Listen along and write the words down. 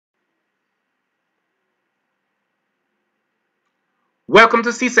Welcome to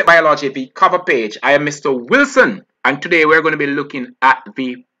CSEC Biology, the cover page. I am Mr. Wilson, and today we're going to be looking at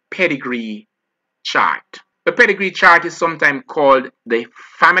the pedigree chart. The pedigree chart is sometimes called the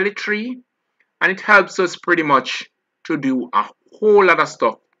family tree, and it helps us pretty much to do a whole lot of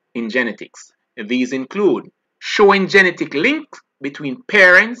stuff in genetics. These include showing genetic links between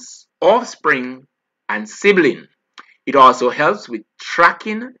parents, offspring, and sibling. It also helps with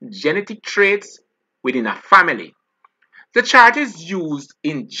tracking genetic traits within a family. The chart is used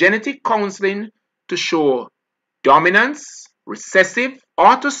in genetic counseling to show dominance, recessive,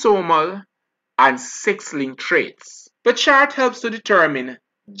 autosomal, and sex-linked traits. The chart helps to determine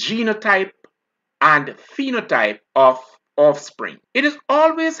genotype and phenotype of offspring. It is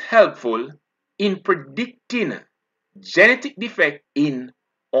always helpful in predicting genetic defect in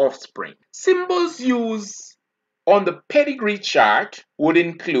offspring. Symbols used on the pedigree chart would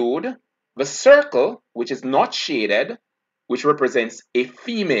include the circle, which is not shaded, which represents a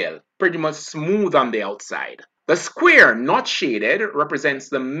female, pretty much smooth on the outside. The square, not shaded, represents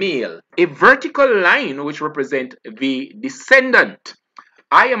the male. A vertical line, which represents the descendant.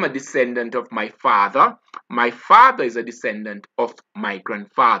 I am a descendant of my father. My father is a descendant of my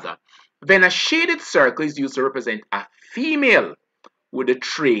grandfather. Then a shaded circle is used to represent a female with a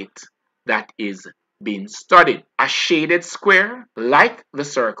trait that is being studied. A shaded square, like the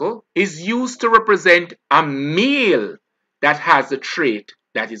circle, is used to represent a male that has a trait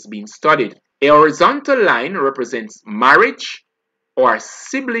that is being studied. A horizontal line represents marriage or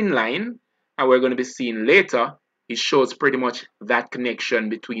sibling line, and we're going to be seeing later, it shows pretty much that connection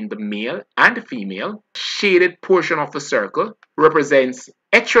between the male and the female. Shaded portion of the circle represents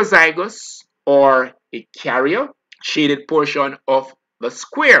heterozygous or a carrier. Shaded portion of the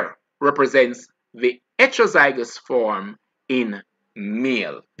square represents the heterozygous form in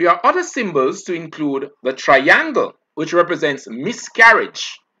male. There are other symbols to include the triangle, which represents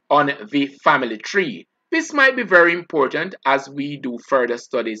miscarriage on the family tree. This might be very important as we do further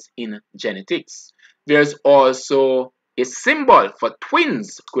studies in genetics. There's also a symbol for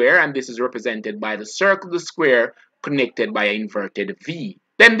twins square, and this is represented by the circle, the square, connected by an inverted V.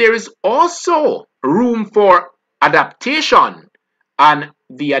 Then there is also room for adaptation, and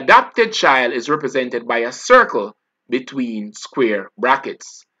the adopted child is represented by a circle between square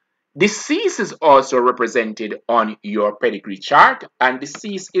brackets. Disease is also represented on your pedigree chart, and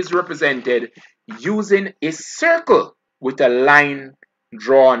disease is represented using a circle with a line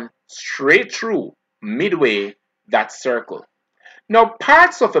drawn straight through midway that circle. Now,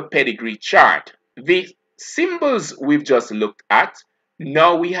 parts of a pedigree chart, the symbols we've just looked at,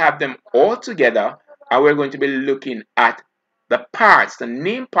 now we have them all together, and we're going to be looking at the parts, the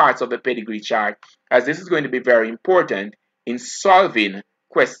name parts of the pedigree chart, as this is going to be very important in solving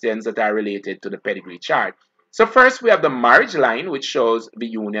questions that are related to the pedigree chart. So first we have the marriage line, which shows the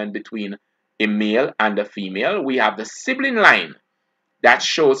union between a male and a female. We have the sibling line that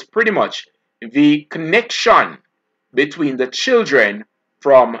shows pretty much the connection between the children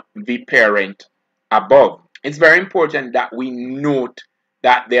from the parent above. It's very important that we note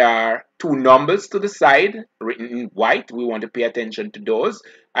that there are two numbers to the side written in white. We want to pay attention to those.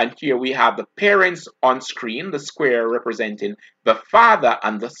 And here we have the parents on screen, the square representing the father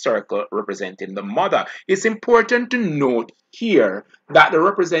and the circle representing the mother. It's important to note here that the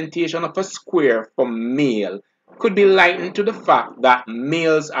representation of a square for male could be likened to the fact that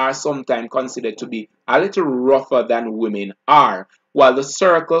males are sometimes considered to be a little rougher than women are, while the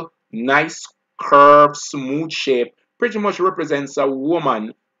circle, nice, curved, smooth shape, pretty much represents a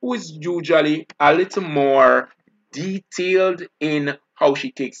woman who is usually a little more detailed in how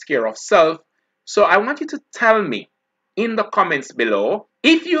she takes care of self. So I want you to tell me in the comments below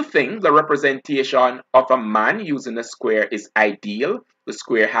if you think the representation of a man using a square is ideal, the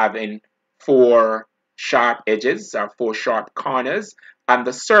square having 4 sharp edges or 4 sharp corners, and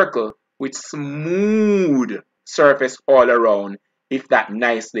the circle with smooth surface all around, if that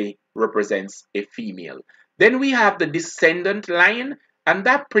nicely represents a female. Then we have the descendant line, and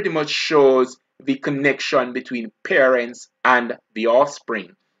that pretty much shows the connection between parents and the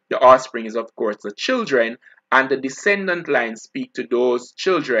offspring. The offspring is, of course, the children, and the descendant line speak to those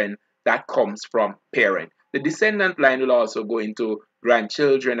children that comes from parent. The descendant line will also go into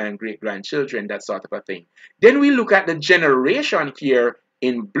grandchildren and great-grandchildren, that sort of a thing. Then we look at the generation here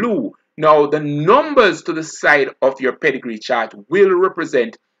in blue. Now, the numbers to the side of your pedigree chart will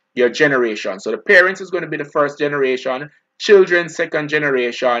represent your generation. So the parents is going to be the first generation, children second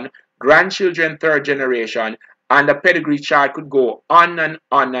generation, grandchildren third generation, and the pedigree chart could go on and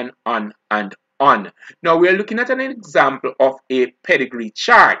on and on and on. Now we are looking at an example of a pedigree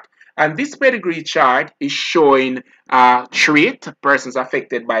chart, And this pedigree chart is showing trait, persons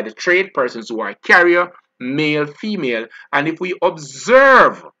affected by the trait, persons who are carrier, male, female. And if we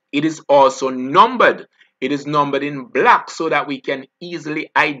observe, it is also numbered. It is numbered in black so that we can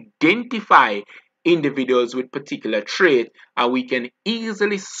easily identify individuals with particular trait, and we can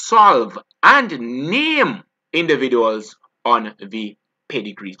easily solve and name individuals on the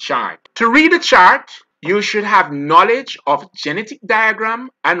pedigree chart. To read the chart, you should have knowledge of genetic diagram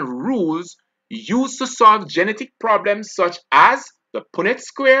and rules used to solve genetic problems such as the Punnett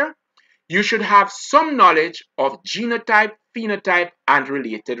square. You should have some knowledge of genotype, phenotype, and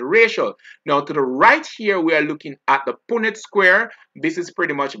related ratio. Now, to the right here, we are looking at the Punnett square. This is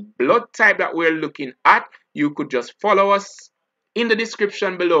pretty much blood type that we're looking at. You could just follow us in the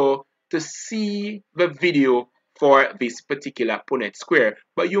description below to see the video for this particular Punnett square.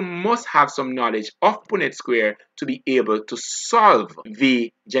 But you must have some knowledge of Punnett square to be able to solve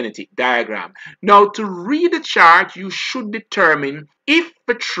the genetic diagram. Now, to read the chart, you should determine if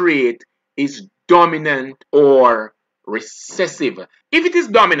the trait is dominant or recessive. If it is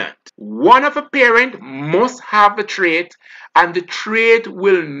dominant, one of a parent must have the trait, and the trait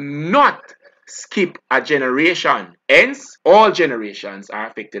will not skip a generation. Hence, all generations are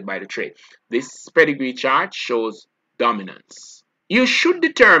affected by the trait. This pedigree chart shows dominance. You should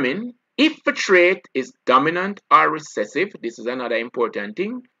determine if the trait is dominant or recessive. This is another important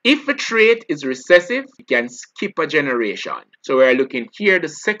thing. If the trait is recessive, you can skip a generation. So we're looking here, the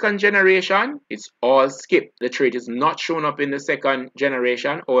second generation, it's all skipped. The trait is not shown up in the second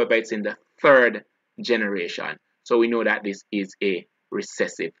generation, however, it's in the third generation. So we know that this is a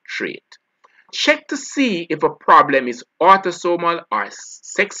recessive trait. Check to see if a problem is autosomal or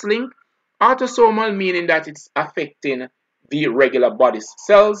sex-linked. Autosomal meaning that it's affecting the regular body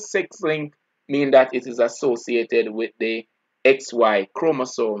cells. Sex-linked meaning that it is associated with the XY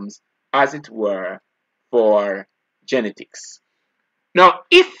chromosomes, as it were, for genetics. Now,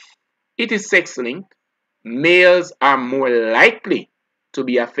 if it is sex-linked, males are more likely to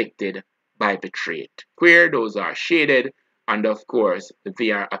be affected by the trait. Where those are shaded, and of course, they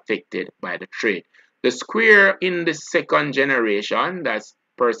are affected by the trait. The square in the second generation, that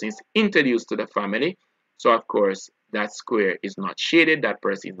person is introduced to the family. So, of course, that square is not shaded. That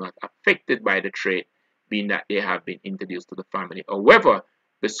person is not affected by the trait, being that they have been introduced to the family. However,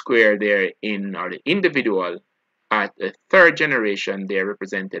 the square there in or the individual at the third generation, they are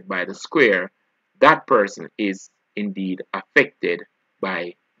represented by the square. That person is indeed affected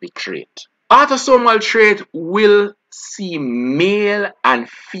by the trait. Autosomal trait will see male and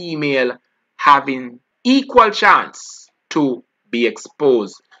female having equal chance to be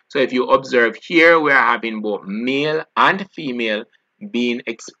exposed. So if you observe here, we are having both male and female being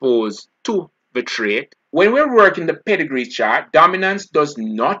exposed to the trait. When we're working the pedigree chart, dominance does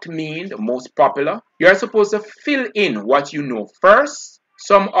not mean the most popular. You're supposed to fill in what you know first.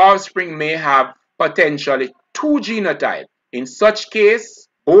 Some offspring may have potentially two genotypes. In such case,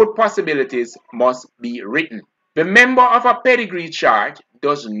 both possibilities must be written. The member of a pedigree chart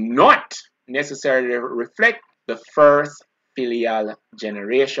does not necessarily reflect the first filial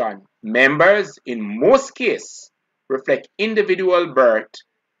generation. Members, in most cases, reflect individual birth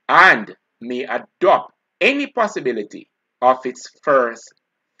and may adopt any possibility of its first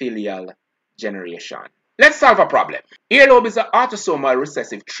filial generation. Let's solve a problem. Earlobe is an autosomal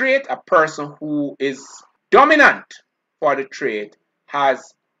recessive trait. A person who is dominant for the trait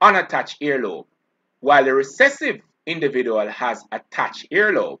has unattached earlobe, while the recessive individual has attached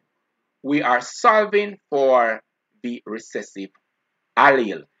earlobe. We are solving for the recessive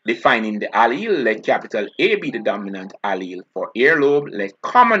allele. Defining the allele, let capital A be the dominant allele for earlobe, let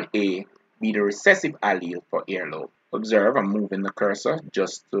common A be the recessive allele for earlobe. Observe, I'm moving the cursor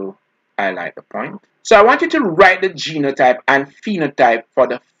just to highlight the point. So I want you to write the genotype and phenotype for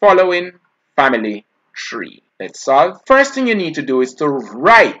the following family tree. Let's solve. First thing you need to do is to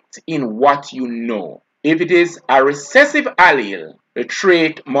write in what you know. If it is a recessive allele, the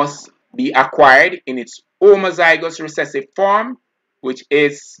trait must be acquired in its homozygous recessive form, which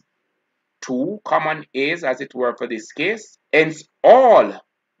is two common A's, as it were, for this case. Hence, all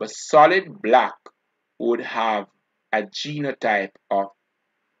the solid black would have a genotype of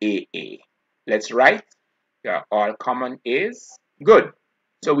AA. Let's write. They are all common A's. Good.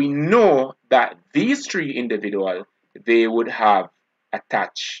 So we know that these three individuals, they would have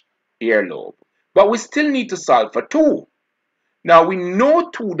attached earlobe. But we still need to solve for 2. Now we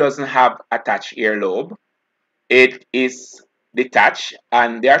know 2 doesn't have attached earlobe. It is detached,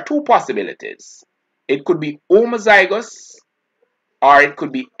 and there are 2 possibilities. It could be homozygous or it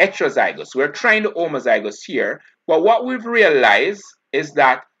could be heterozygous. We're trying the homozygous here, but what we've realized is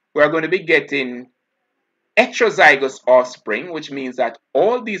that we're going to be getting heterozygous offspring, which means that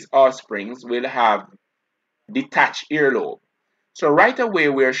all these offsprings will have detached earlobe. So right away,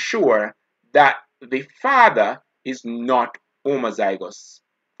 we're sure that the father is not homozygous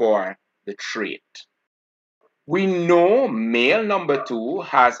for the trait. We know male number 2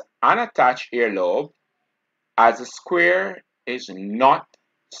 has unattached earlobe as the square is not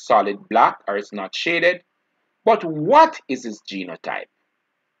solid black or it's not shaded. But what is his genotype?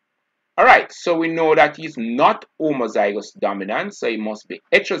 Alright, so we know that he's not homozygous dominant, so he must be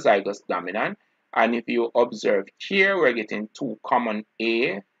heterozygous dominant. And if you observe here, we're getting 2 common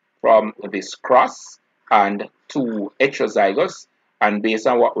A from this cross and 2 heterozygous. And based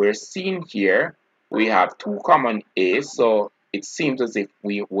on what we're seeing here, we have 2 common A, so it seems as if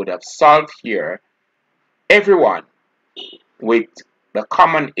we would have solved here. Everyone with the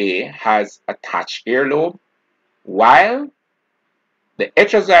common A has attached earlobe, while the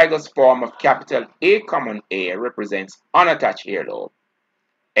heterozygous form of capital A common A represents unattached earlobe.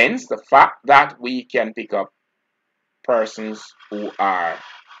 Hence, the fact that we can pick up persons who are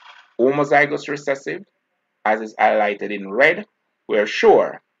homozygous recessive, as is highlighted in red, we're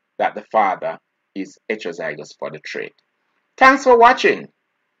sure that the father is heterozygous for the trait. Thanks for watching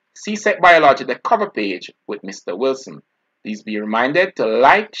CSEC Biology, the cover page with Mr. Wilson. Please be reminded to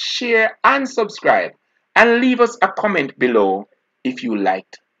like, share, and subscribe, and leave us a comment below if you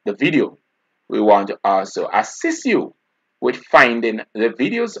liked the video. We want to also assist you with finding the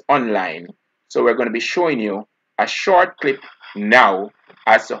videos online. So we're going to be showing you a short clip now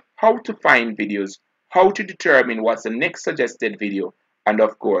as to how to find videos, how to determine what's the next suggested video, and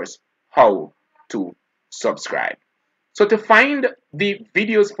of course, how to subscribe. So to find the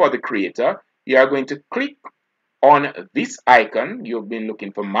videos for the creator, you are going to click on this icon. You've been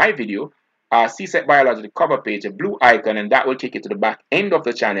looking for my video, CSEC Biology, the cover page, a blue icon, and that will take you to the back end of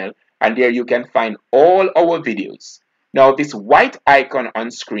the channel, and there you can find all our videos. Now this white icon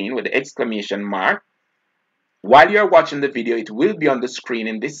on screen with the exclamation mark, while you're watching the video, it will be on the screen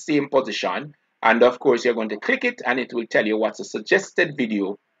in this same position, and of course you're going to click it and it will tell you what's a suggested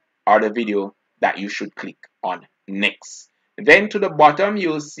video or the video that you should click on next. Then to the bottom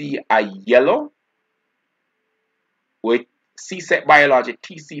you'll see a yellow with CSEC Biology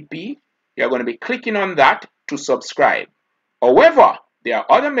TCP. You're going to be clicking on that to subscribe. However, there are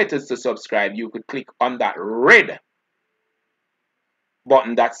other methods to subscribe. You could click on that red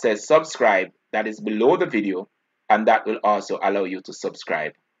button that says subscribe that is below the video, and that will also allow you to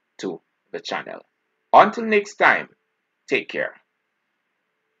subscribe to the channel. Until next time, take care.